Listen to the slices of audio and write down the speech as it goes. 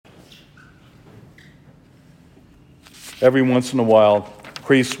Every once in a while,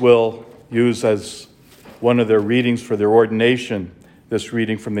 priests will use as one of their readings for their ordination this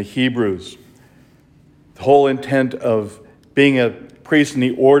reading from the Hebrews. The whole intent of being a priest in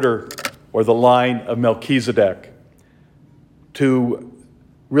the order or the line of Melchizedek, to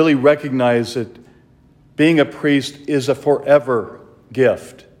really recognize that being a priest is a forever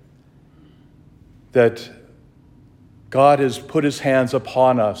gift, that God has put his hands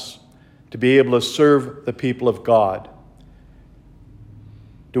upon us to be able to serve the people of God.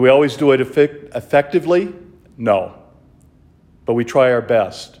 Do we always do it effectively? No. But we try our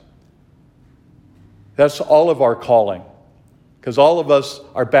best. That's all of our calling, because all of us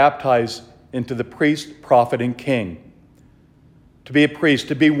are baptized into the priest, prophet, and king. To be a priest,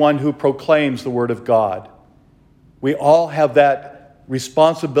 to be one who proclaims the word of God. We all have that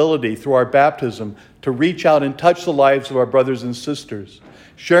responsibility through our baptism to reach out and touch the lives of our brothers and sisters,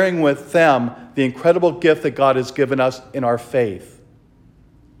 sharing with them the incredible gift that God has given us in our faith.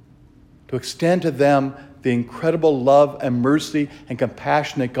 To extend to them the incredible love and mercy and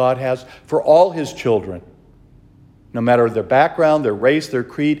compassion that God has for all his children. No matter their background, their race, their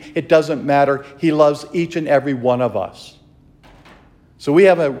creed, it doesn't matter. He loves each and every one of us. So we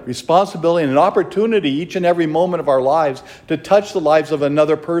have a responsibility and an opportunity each and every moment of our lives to touch the lives of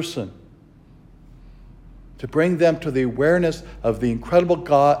another person, to bring them to the awareness of the incredible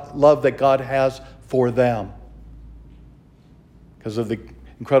love that God has for them because of the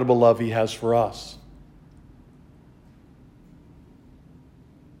incredible love he has for us.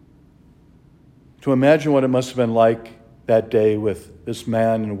 To imagine what it must have been like that day with this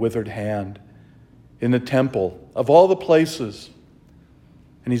man in a withered hand in the temple, of all the places.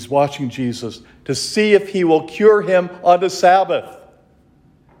 And he's watching Jesus to see if he will cure him on the Sabbath.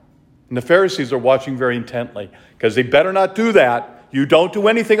 And the Pharisees are watching very intently, because they better not do that. You don't do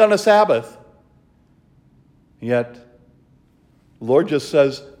anything on the Sabbath. Yet, the Lord just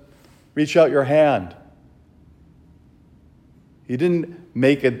says, reach out your hand. He didn't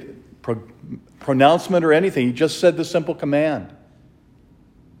make a pronouncement or anything. He just said the simple command.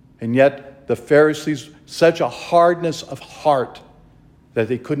 And yet, the Pharisees, such a hardness of heart that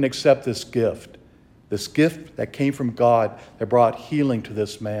they couldn't accept this gift that came from God that brought healing to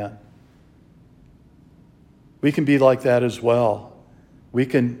this man. We can be like that as well. We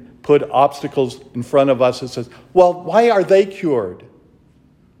can put obstacles in front of us that says, well, why are they cured?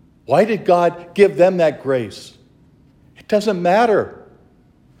 Why did God give them that grace? It doesn't matter.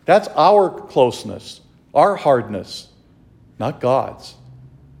 That's our closeness, our hardness, not God's.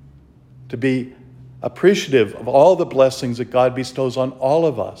 To be appreciative of all the blessings that God bestows on all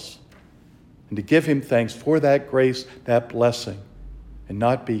of us, and to give him thanks for that grace, that blessing, and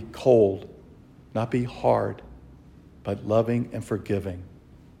not be cold, not be hard, but loving and forgiving.